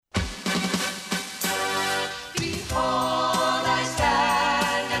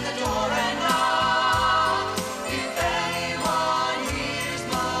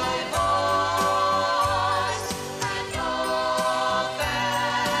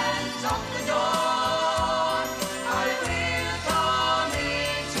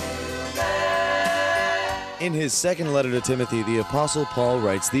In his second letter to Timothy, the Apostle Paul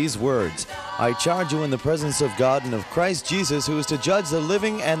writes these words, I charge you in the presence of God and of Christ Jesus, who is to judge the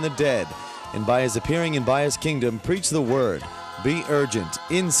living and the dead, and by his appearing and by his kingdom, preach the word. Be urgent,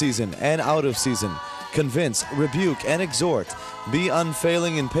 in season and out of season. Convince, rebuke, and exhort. Be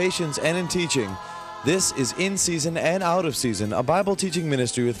unfailing in patience and in teaching. This is In Season and Out of Season, a Bible teaching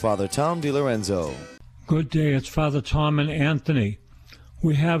ministry with Father Tom DiLorenzo. Good day, it's Father Tom and Anthony.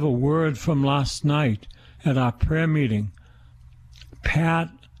 We have a word from last night at our prayer meeting.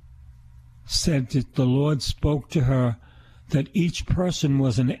 Pat said that the Lord spoke to her that each person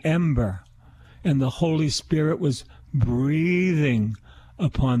was an ember, and the Holy Spirit was breathing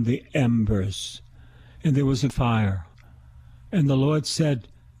upon the embers, and there was a fire. And the Lord said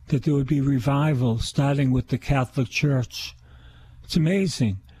that there would be revival starting with the Catholic Church. It's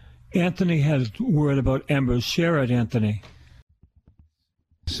amazing. Anthony had a word about embers. Share it, Anthony.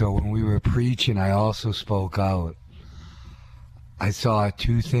 So when we were preaching, I also spoke out. I saw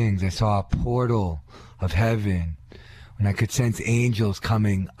two things. I saw a portal of heaven, and I could sense angels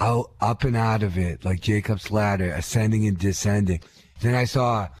coming out, up and out of it, like Jacob's ladder, ascending and descending. Then I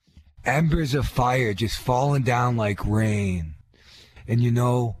saw embers of fire just falling down like rain. And you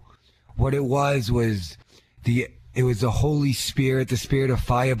know, what it was the Holy Spirit, the Spirit of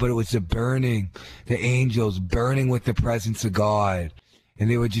fire, but it was the angels burning with the presence of God. And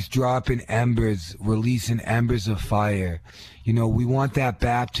they were just dropping embers, releasing embers of fire. You know, we want that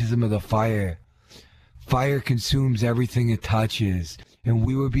baptism of the fire. Fire consumes everything it touches. And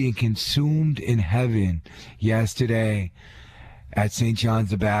we were being consumed in heaven yesterday at St.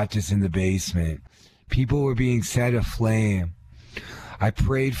 John's the Baptist in the basement. People were being set aflame. I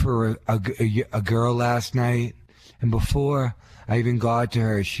prayed for a girl last night, and before I even got to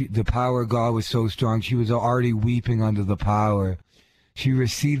her, the power of God was so strong, she was already weeping under the power. She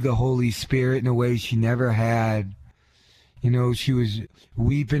received the Holy Spirit in a way she never had. You know, she was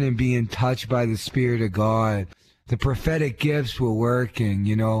weeping and being touched by the Spirit of God. The prophetic gifts were working,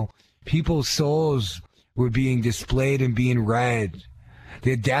 you know. People's souls were being displayed and being read.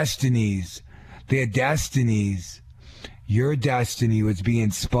 Their destinies. Your destiny was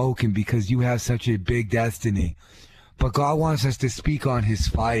being spoken because you have such a big destiny. But God wants us to speak on his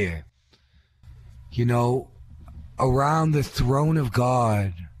fire. You know, around the throne of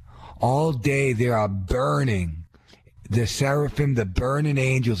God, all day there are burning, the seraphim, the burning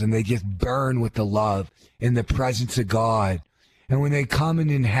angels, and they just burn with the love in the presence of God. And when they come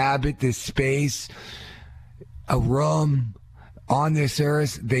and inhabit this space, a room on this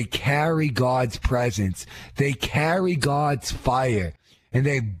earth, they carry God's presence. They carry God's fire, and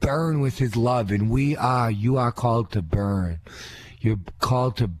they burn with his love. And you are called to burn. You're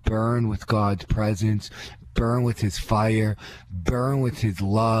called to burn with God's presence, burn with his fire, burn with his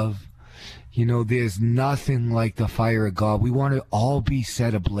love. You know, there's nothing like the fire of God. We want to all be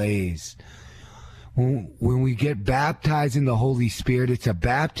set ablaze. When we get baptized in the Holy Spirit, it's a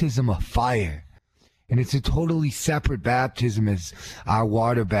baptism of fire. And it's a totally separate baptism as our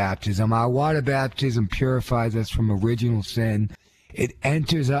water baptism. Our water baptism purifies us from original sin. It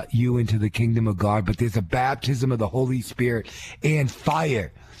enters you into the kingdom of God. But there's a baptism of the Holy Spirit and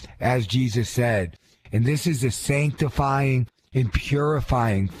fire, as Jesus said. And this is a sanctifying and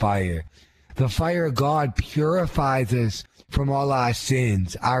purifying fire. The fire of God purifies us from all our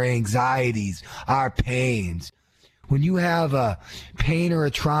sins, our anxieties, our pains. When you have a pain or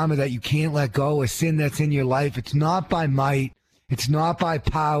a trauma that you can't let go, a sin that's in your life, it's not by might, it's not by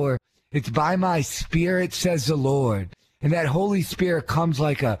power, it's by my Spirit, says the Lord. And that Holy Spirit comes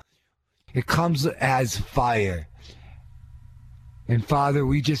it comes as fire. And Father,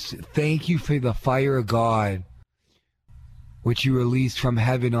 we just thank you for the fire of God, which you released from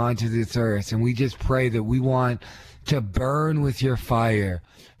heaven onto this earth. And we just pray that we want to burn with your fire,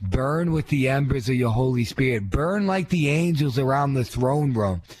 burn with the embers of your Holy Spirit, burn like the angels around the throne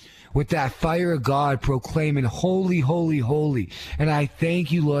room with that fire of God, proclaiming holy, holy, holy. And I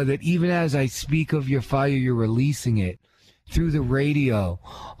thank you, Lord, that even as I speak of your fire, you're releasing it through the radio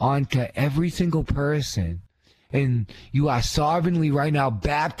onto every single person. And you are sovereignly right now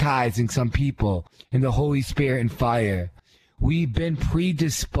baptizing some people in the Holy Spirit and fire. We've been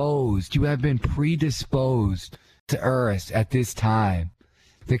predisposed. You have been predisposed to earth at this time.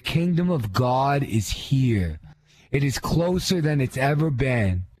 The kingdom of God is here. It is closer than it's ever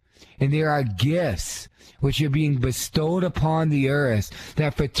been. And there are gifts which are being bestowed upon the earth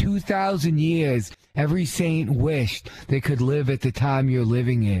that for 2,000 years every saint wished they could live at the time you're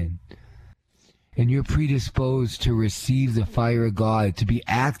living in. And you're predisposed to receive the fire of God, to be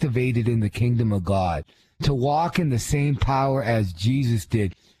activated in the kingdom of God, to walk in the same power as Jesus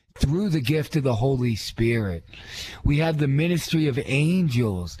did. through the gift of the Holy Spirit. We have the ministry of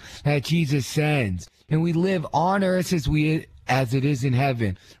angels that Jesus sends, and we live on earth as it is in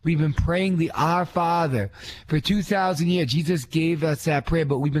heaven. We've been praying the Our Father for 2,000 years. Jesus gave us that prayer,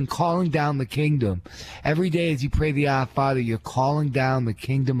 but we've been calling down the kingdom. Every day as you pray the Our Father, you're calling down the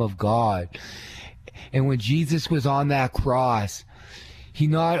kingdom of God. And when Jesus was on that cross, he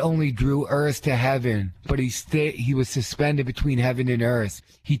not only drew earth to heaven, but he was suspended between heaven and earth.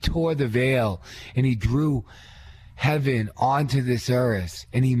 He tore the veil and he drew heaven onto this earth,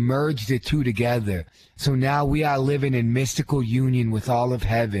 and he merged the two together. So now we are living in mystical union with all of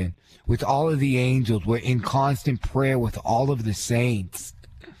heaven, with all of the angels. We're in constant prayer with all of the saints.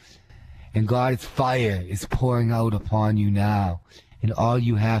 And God's fire is pouring out upon you now, and all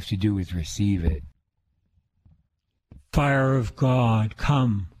you have to do is receive it. Fire of God,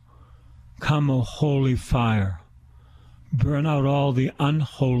 come. Come, O holy fire. Burn out all the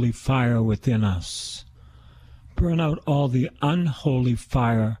unholy fire within us. Burn out all the unholy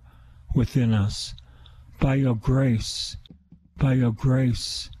fire within us by your grace, by your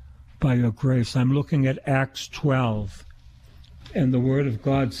grace, by your grace. I'm looking at Acts 12, and the Word of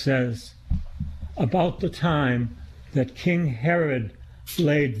God says, about the time that King Herod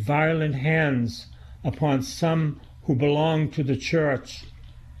laid violent hands upon some who belonged to the church,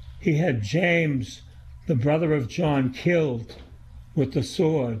 he had James, the brother of John, killed with the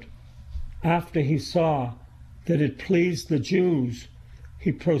sword. After he saw that it pleased the Jews,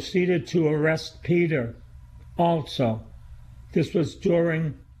 he proceeded to arrest Peter also. This was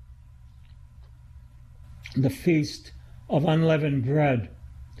during the feast of unleavened bread.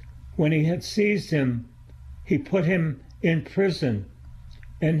 When he had seized him, he put him in prison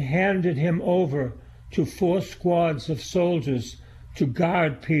and handed him over to 4 squads of soldiers to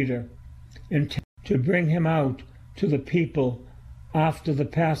guard Peter and to bring him out to the people after the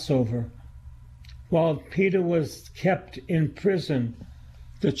Passover. While Peter was kept in prison,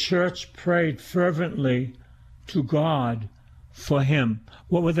 the church prayed fervently to God for him.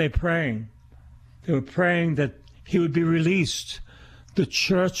 What were they praying? They were praying that he would be released. The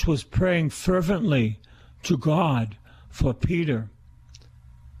church was praying fervently to God for Peter.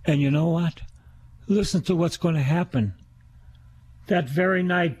 And you know what? Listen to what's going to happen. That very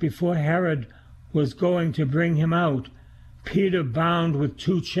night before Herod was going to bring him out, Peter, bound with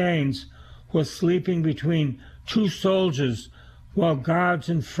 2 chains, was sleeping between 2 soldiers while guards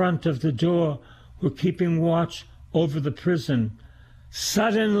in front of the door were keeping watch over the prison.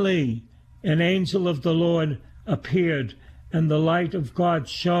 Suddenly, an angel of the Lord appeared, and the light of God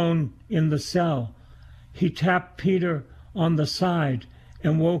shone in the cell. He tapped Peter on the side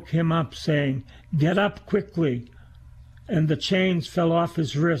and woke him up, saying, "Get up quickly." And the chains fell off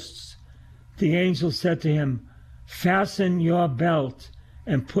his wrists. The angel said to him, "Fasten your belt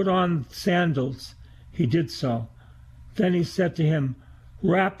and put on sandals." He did so. Then he said to him,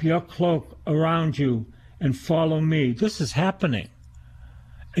 "Wrap your cloak around you and follow me." This is happening.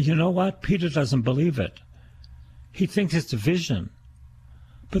 And you know what? Peter doesn't believe it. He thinks it's a vision.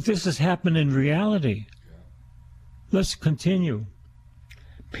 But this has happened in reality. Let's continue.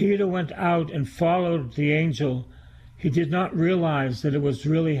 Peter went out and followed the angel. He did not realize that it was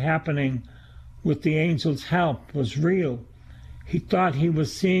really happening with the angel's help, was real. He thought he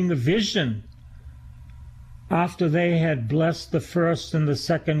was seeing a vision. After they had blessed the first and the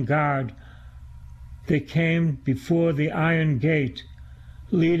second guard, they came before the iron gate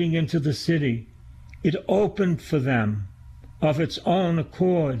leading into the city. It opened for them of its own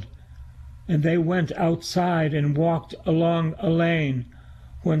accord, and they went outside and walked along a lane,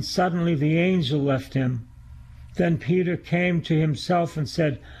 when suddenly the angel left him. Then Peter came to himself and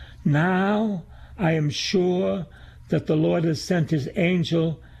said, "Now I am sure that the Lord has sent his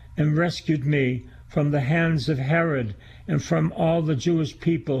angel and rescued me from the hands of Herod and from all the Jewish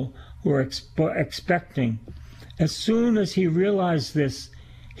people who were expecting." As soon as he realized this,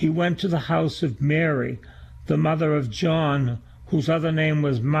 he went to the house of Mary, the mother of John, whose other name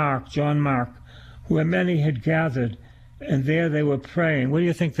was Mark, John Mark, where many had gathered, and there they were praying. What do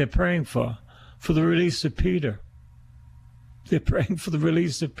you think they're praying for? For the release of Peter. They're praying for the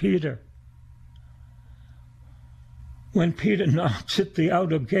release of Peter. When Peter knocked at the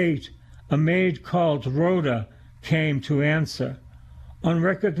outer gate, a maid called Rhoda came to answer. On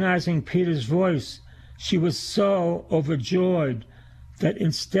recognizing Peter's voice, she was so overjoyed that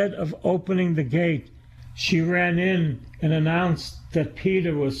instead of opening the gate, she ran in and announced that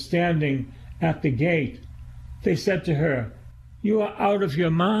Peter was standing at the gate. They said to her, "You are out of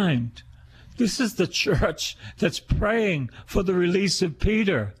your mind." This is the church that's praying for the release of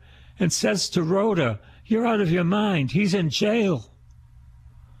Peter and says to Rhoda, "You're out of your mind. He's in jail."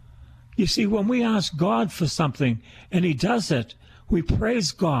 You see, when we ask God for something and he does it, we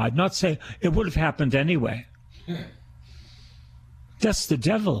praise God, not say it would have happened anyway. That's the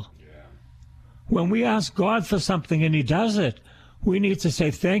devil. When we ask God for something and he does it, we need to say,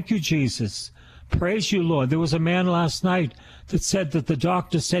 thank you, Jesus. Praise you, Lord. There was a man last night that said that the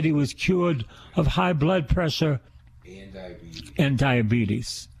doctor said he was cured of high blood pressure and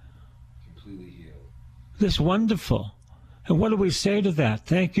diabetes. Completely healed. That's wonderful. And what do we say to that?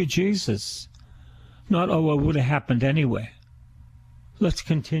 Thank you, Jesus. Not, oh, it would have happened anyway. Let's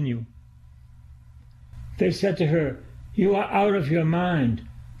continue. They said to her, you are out of your mind.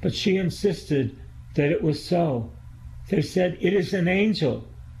 But she insisted that it was so. They said, it is an angel.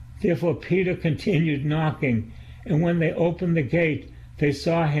 Therefore Peter continued knocking, and when they opened the gate, they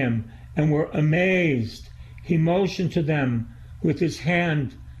saw him and were amazed. He motioned to them with his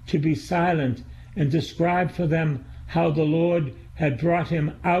hand to be silent and described for them how the Lord had brought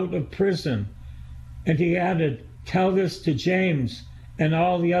him out of prison. And he added, tell this to James and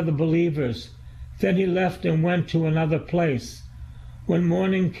all the other believers. Then he left and went to another place. When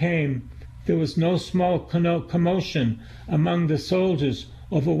morning came, there was no small commotion among the soldiers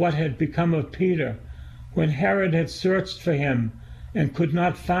over what had become of Peter. When Herod had searched for him and could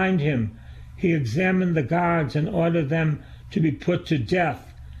not find him, he examined the guards and ordered them to be put to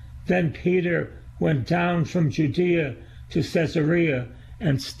death. Then Peter went down from Judea to Caesarea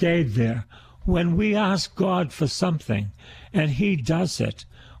and stayed there. When we ask God for something and he does it,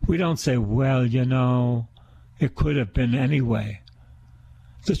 we don't say, well, you know, it could have been anyway.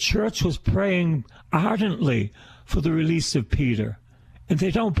 The church was praying ardently for the release of Peter, and they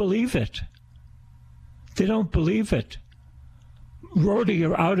don't believe it. They don't believe it. Rhoda,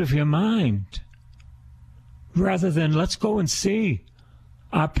 you're out of your mind. Rather than, let's go and see.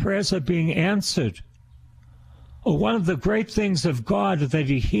 Our prayers are being answered. Oh, one of the great things of God is that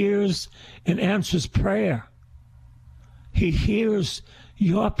he hears and answers prayer. He hears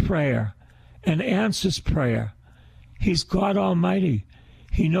your prayer and answers prayer. He's God Almighty.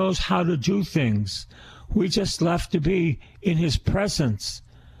 He knows how to do things. We just left to be in his presence.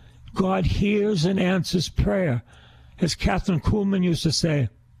 God hears and answers prayer. As Catherine Kuhlman used to say,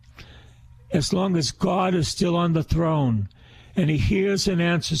 as long as God is still on the throne and he hears and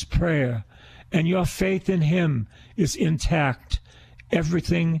answers prayer and your faith in him is intact,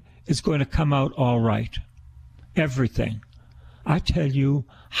 everything is going to come out all right. Everything. I tell you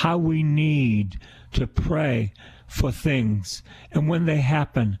how we need to pray for things, and when they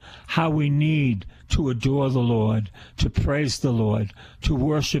happen, how we need to adore the Lord, to praise the Lord, to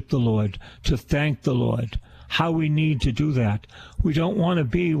worship the Lord, to thank the Lord, how we need to do that. We don't want to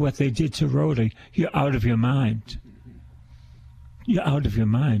be what they did to Rhoda. You're out of your mind. You're out of your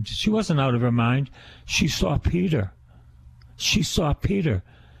mind. She wasn't out of her mind. She saw Peter. She saw Peter.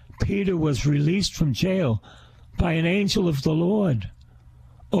 Peter was released from jail by an angel of the Lord.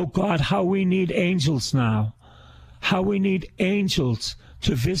 Oh God, how we need angels now. How we need angels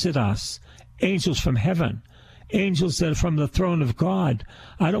to visit us. Angels from heaven. Angels that are from the throne of God.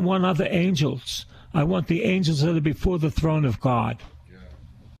 I don't want other angels. I want the angels that are before the throne of God.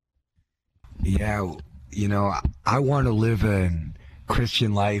 Yeah, you know, I want to live a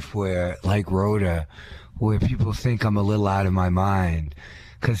Christian life where, like Rhoda, where people think I'm a little out of my mind.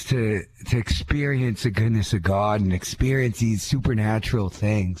 Because to experience the goodness of God and experience these supernatural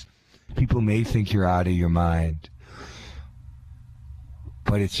things, people may think you're out of your mind.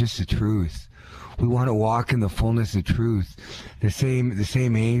 But it's just the truth. We want to walk in the fullness of truth. The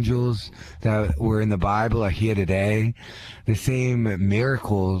same angels that were in the Bible are here today. The same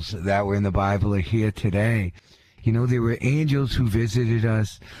miracles that were in the Bible are here today. You know, there were angels who visited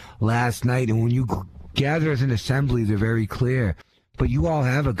us last night, and when you gather as an assembly, they're very clear. But you all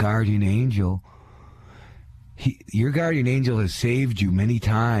have a guardian angel. Your guardian angel has saved you many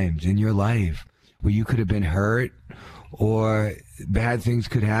times in your life where you could have been hurt or bad things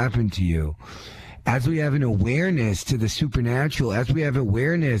could happen to you. As we have an awareness to the supernatural, as we have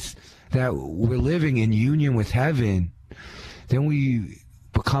awareness that we're living in union with heaven, then we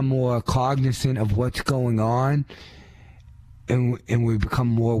become more cognizant of what's going on, and we become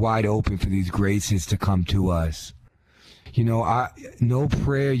more wide open for these graces to come to us. You know, no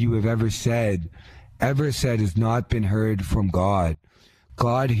prayer you have ever said has not been heard from God.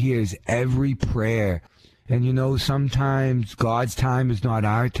 God hears every prayer. And you know, sometimes God's time is not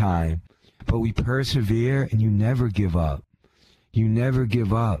our time, but we persevere and you never give up. You never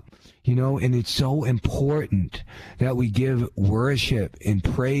give up. You know, and it's so important that we give worship and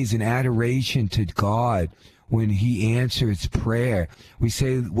praise and adoration to God when he answers prayer. We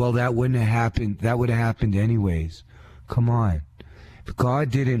say, well, that wouldn't have happened. That would have happened anyways. Come on. If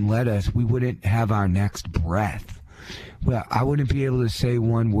God didn't let us, we wouldn't have our next breath. Well, I wouldn't be able to say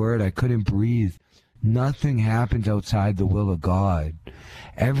one word. I couldn't breathe. Nothing happens outside the will of God.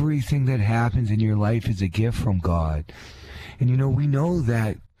 Everything that happens in your life is a gift from God. And you know, we know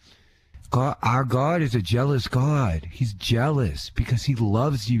that God, our God is a jealous God. He's jealous because he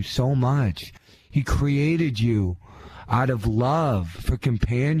loves you so much. He created you out of love for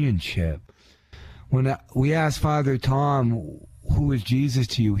companionship. When we asked Father Tom, who is Jesus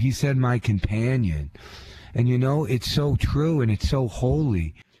to you? He said, my companion. And you know, it's so true and it's so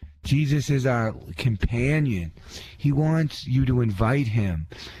holy. Jesus is our companion. He wants you to invite him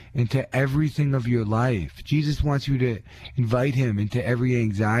into everything of your life. Jesus wants you to invite him into every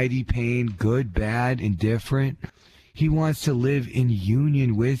anxiety, pain, good, bad, indifferent. He wants to live in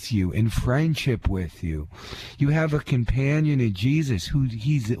union with you, in friendship with you. You have a companion in Jesus who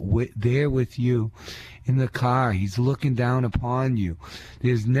he's there with you in the car. He's looking down upon you.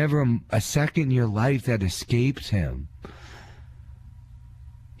 There's never a second in your life that escapes him.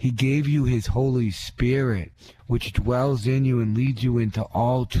 He gave you his Holy Spirit, which dwells in you and leads you into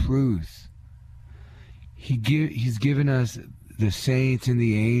all truth. He's given us the saints and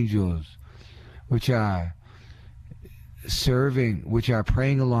the angels, which are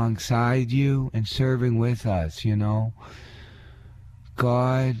praying alongside you and serving with us, you know.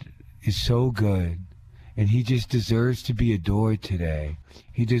 God is so good, and he just deserves to be adored today.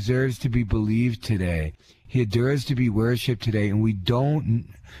 He deserves to be believed today. He deserves to be worshipped today, and we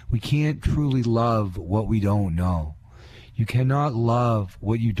can't truly love what we don't know. You cannot love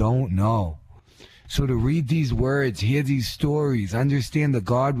what you don't know. So to read these words, hear these stories, understand the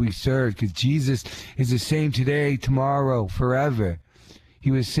God we serve, because Jesus is the same today, tomorrow, forever.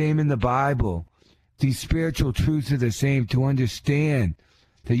 He was the same in the Bible. These spiritual truths are the same. To understand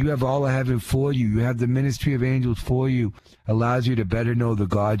that you have all of heaven for you, you have the ministry of angels for you, allows you to better know the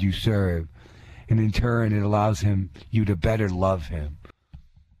God you serve. And in turn, it allows you to better love him.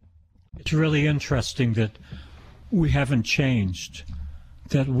 It's really interesting that we haven't changed,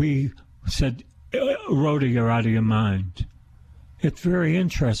 that we said, Rhoda, you're out of your mind. It's very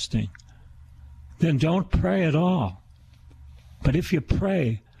interesting. Then don't pray at all. But if you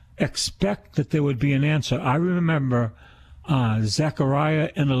pray, expect that there would be an answer. I remember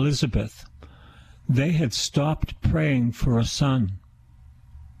Zechariah and Elizabeth. They had stopped praying for a son.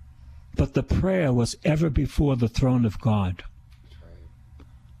 But the prayer was ever before the throne of God.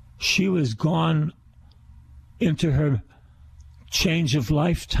 She was gone into her change of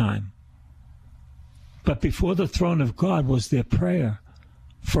lifetime. But before the throne of God was their prayer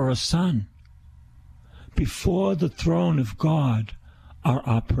for a son. Before the throne of God are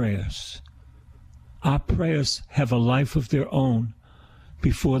our prayers. Our prayers have a life of their own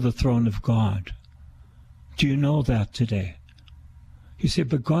before the throne of God. Do you know that today? You say,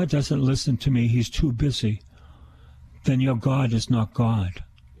 but God doesn't listen to me. He's too busy. Then your God is not God.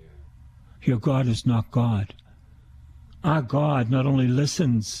 Your God is not God. Our God not only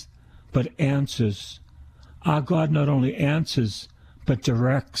listens, but answers. Our God not only answers, but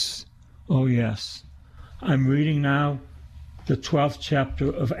directs. Oh, yes. I'm reading now the 12th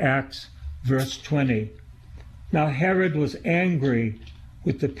chapter of Acts, verse 20. Now Herod was angry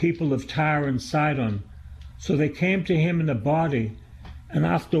with the people of Tyre and Sidon, so they came to him in a body, and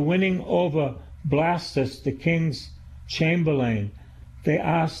after winning over Blastus, the king's chamberlain, they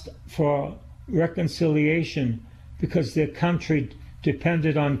asked for reconciliation because their country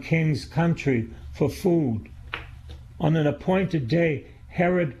depended on king's country for food. On an appointed day,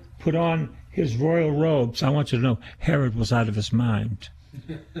 Herod put on his royal robes. I want you to know, Herod was out of his mind.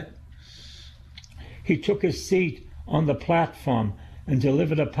 He took his seat on the platform and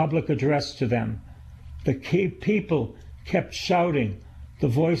delivered a public address to them. The people kept shouting, "The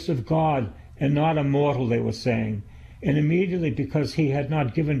voice of God and not a mortal," they were saying. And immediately, because he had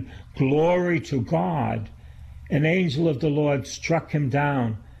not given glory to God, an angel of the Lord struck him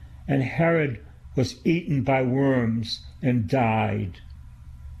down, and Herod was eaten by worms and died.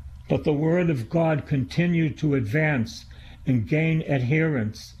 But the word of God continued to advance and gain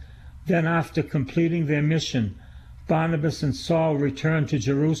adherents. Then, after completing their mission, Barnabas and Saul returned to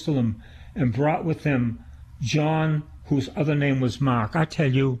Jerusalem and brought with them John, whose other name was Mark. I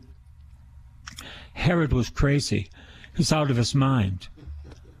tell you, Herod was crazy. He was out of his mind.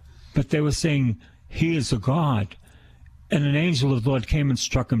 But they were saying, he is a god. And an angel of the Lord came and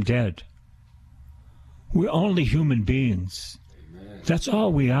struck him dead. We're only human beings. Amen. That's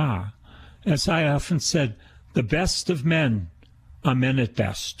all we are. As I often said, the best of men are men at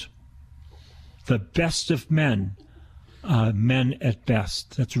best. The best of men are men at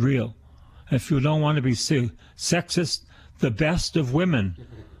best. That's real. If you don't want to be sexist, The best of women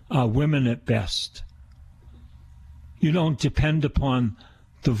are women at best. You don't depend upon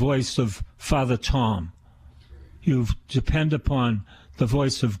the voice of Father Tom. You depend upon the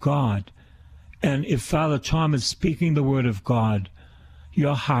voice of God. And if Father Tom is speaking the word of God,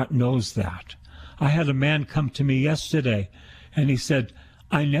 your heart knows that. I had a man come to me yesterday, and he said,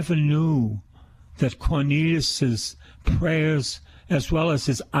 I never knew that Cornelius's prayers, as well as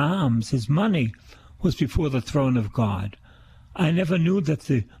his alms, his money, was before the throne of God. I never knew that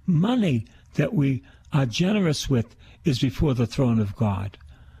the money that we are generous with is before the throne of God.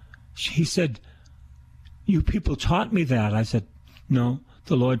 He said, you people taught me that. I said, no,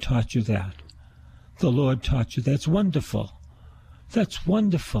 the Lord taught you that. The Lord taught you. That's wonderful. That's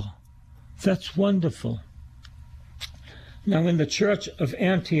wonderful. That's wonderful. Now, in the church of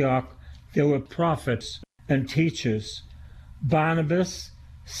Antioch, there were prophets and teachers. Barnabas,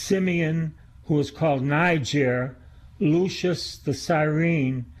 Simeon, who was called Niger, Lucius the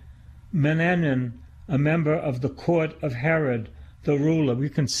Cyrene, Manaen, a member of the court of Herod, the ruler. We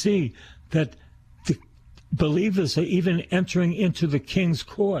can see that the believers are even entering into the king's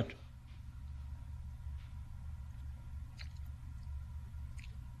court.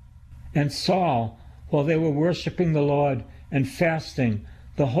 And Saul, while they were worshiping the Lord and fasting,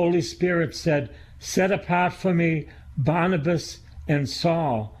 the Holy Spirit said, set apart for me Barnabas and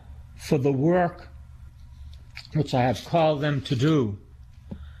Saul for the work which I have called them to do.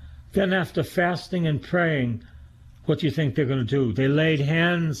 Then after fasting and praying, what do you think they're going to do? They laid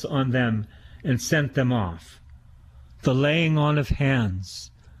hands on them and sent them off. The laying on of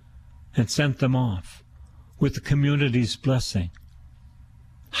hands, and sent them off with the community's blessing.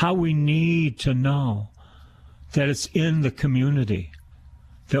 How we need to know that it's in the community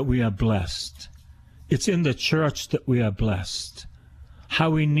that we are blessed. It's in the church that we are blessed. How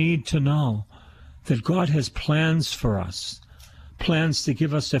we need to know that God has plans for us, plans to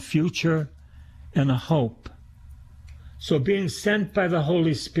give us a future and a hope. So being sent by the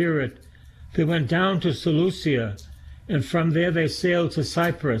Holy Spirit, they went down to Seleucia, and from there they sailed to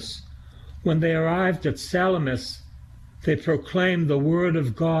Cyprus. When they arrived at Salamis, they proclaimed the word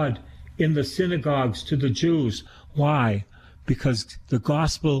of God in the synagogues to the Jews. Why? Because the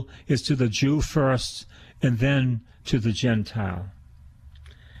gospel is to the Jew first and then to the Gentile.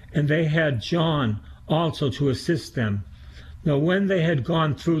 And they had John also to assist them. Now when they had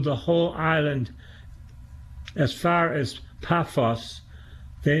gone through the whole island as far as Paphos,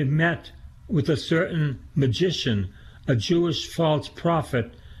 they met with a certain magician, a Jewish false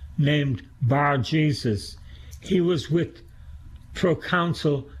prophet named Bar-Jesus. He was with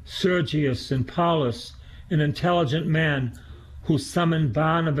proconsul Sergius and Paulus, an intelligent man who summoned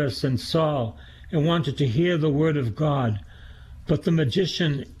Barnabas and Saul and wanted to hear the word of God. But the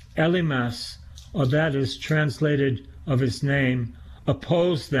magician Elymas, or that is translated of his name,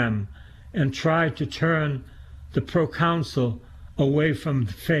 opposed them and tried to turn the proconsul away from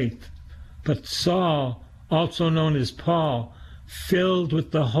the faith. But Saul, also known as Paul, filled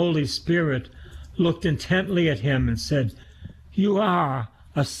with the Holy Spirit, looked intently at him and said, "You are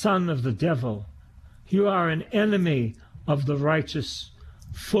a son of the devil. You are an enemy of the righteous,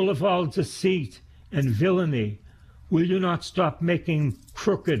 full of all deceit and villainy. Will you not stop making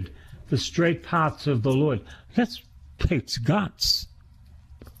crooked the straight paths of the Lord?" That takes guts.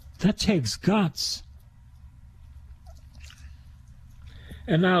 That takes guts.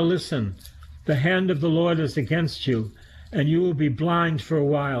 And now listen, the hand of the Lord is against you, and you will be blind for a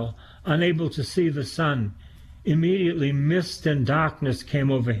while, unable to see the sun. Immediately mist and darkness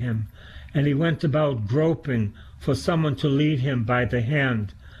came over him, and he went about groping for someone to lead him by the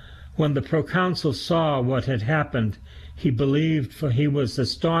hand. When the proconsul saw what had happened, he believed, for he was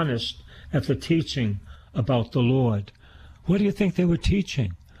astonished at the teaching about the Lord. What do you think they were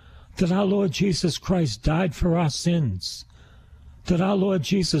teaching? That our Lord Jesus Christ died for our sins, that our Lord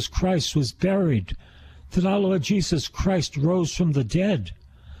Jesus Christ was buried, that our Lord Jesus Christ rose from the dead.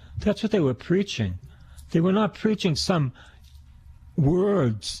 That's what they were preaching. They were not preaching some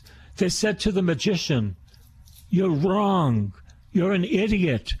words. They said to the magician, "You're wrong. You're an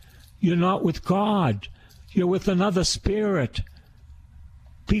idiot. You're not with God. You're with another spirit.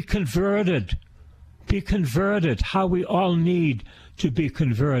 Be converted. Be converted." How we all need to be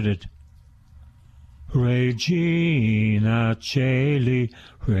converted. Regina Caeli,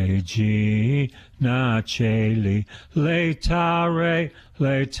 Regina Caeli, laetare,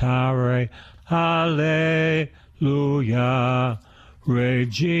 laetare, Alleluia.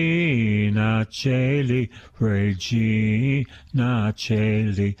 Regina Caeli, Regina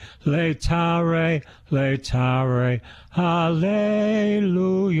Caeli, laetare, laetare, Alleluia.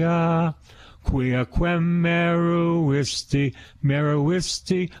 quia quem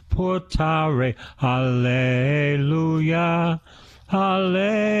meruisti portare. Alleluia,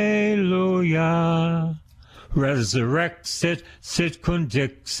 alleluia. Resurrexit, sit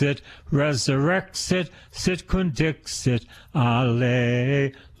condixit, resurrexit, sit condixit.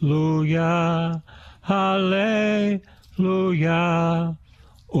 Alleluia, alleluia.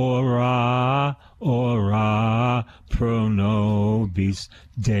 Ora, ora pro nobis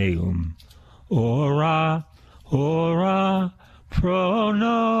Deum. Ora, ora pro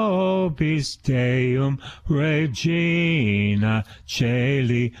nobis Deum. Regina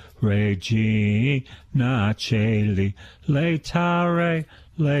Caeli, Regina Caeli. Laetare,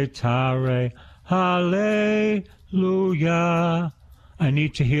 laetare. Alleluia. I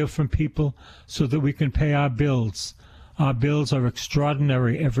need to hear from people so that we can pay our bills. Our bills are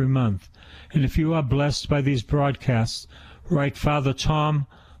extraordinary every month. And if you are blessed by these broadcasts, write Father Tom,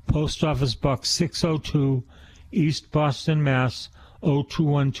 Post Office Box 602, East Boston, Mass.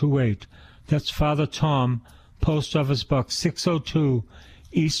 02128. That's Father Tom, Post Office Box 602,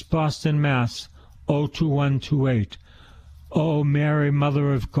 East Boston, Mass. 02128. Oh, Mary,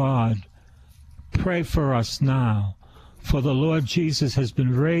 Mother of God, pray for us now, for the Lord Jesus has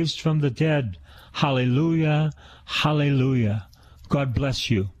been raised from the dead. Hallelujah, hallelujah. God bless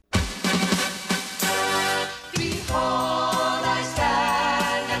you.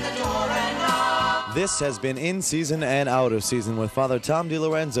 This has been In Season and Out of Season with Father Tom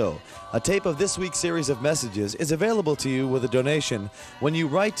DiLorenzo. A tape of this week's series of messages is available to you with a donation when you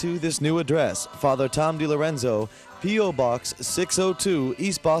write to this new address, Father Tom DiLorenzo, P.O. Box 602,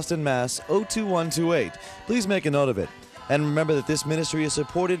 East Boston, Mass. 02128. Please make a note of it. And remember that this ministry is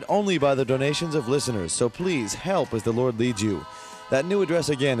supported only by the donations of listeners, so please help as the Lord leads you. That new address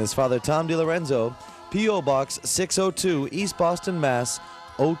again is Father Tom DiLorenzo, P.O. Box 602, East Boston, Mass.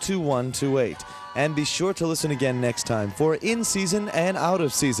 02128. And be sure to listen again next time for In Season and Out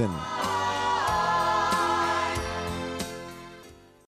of Season.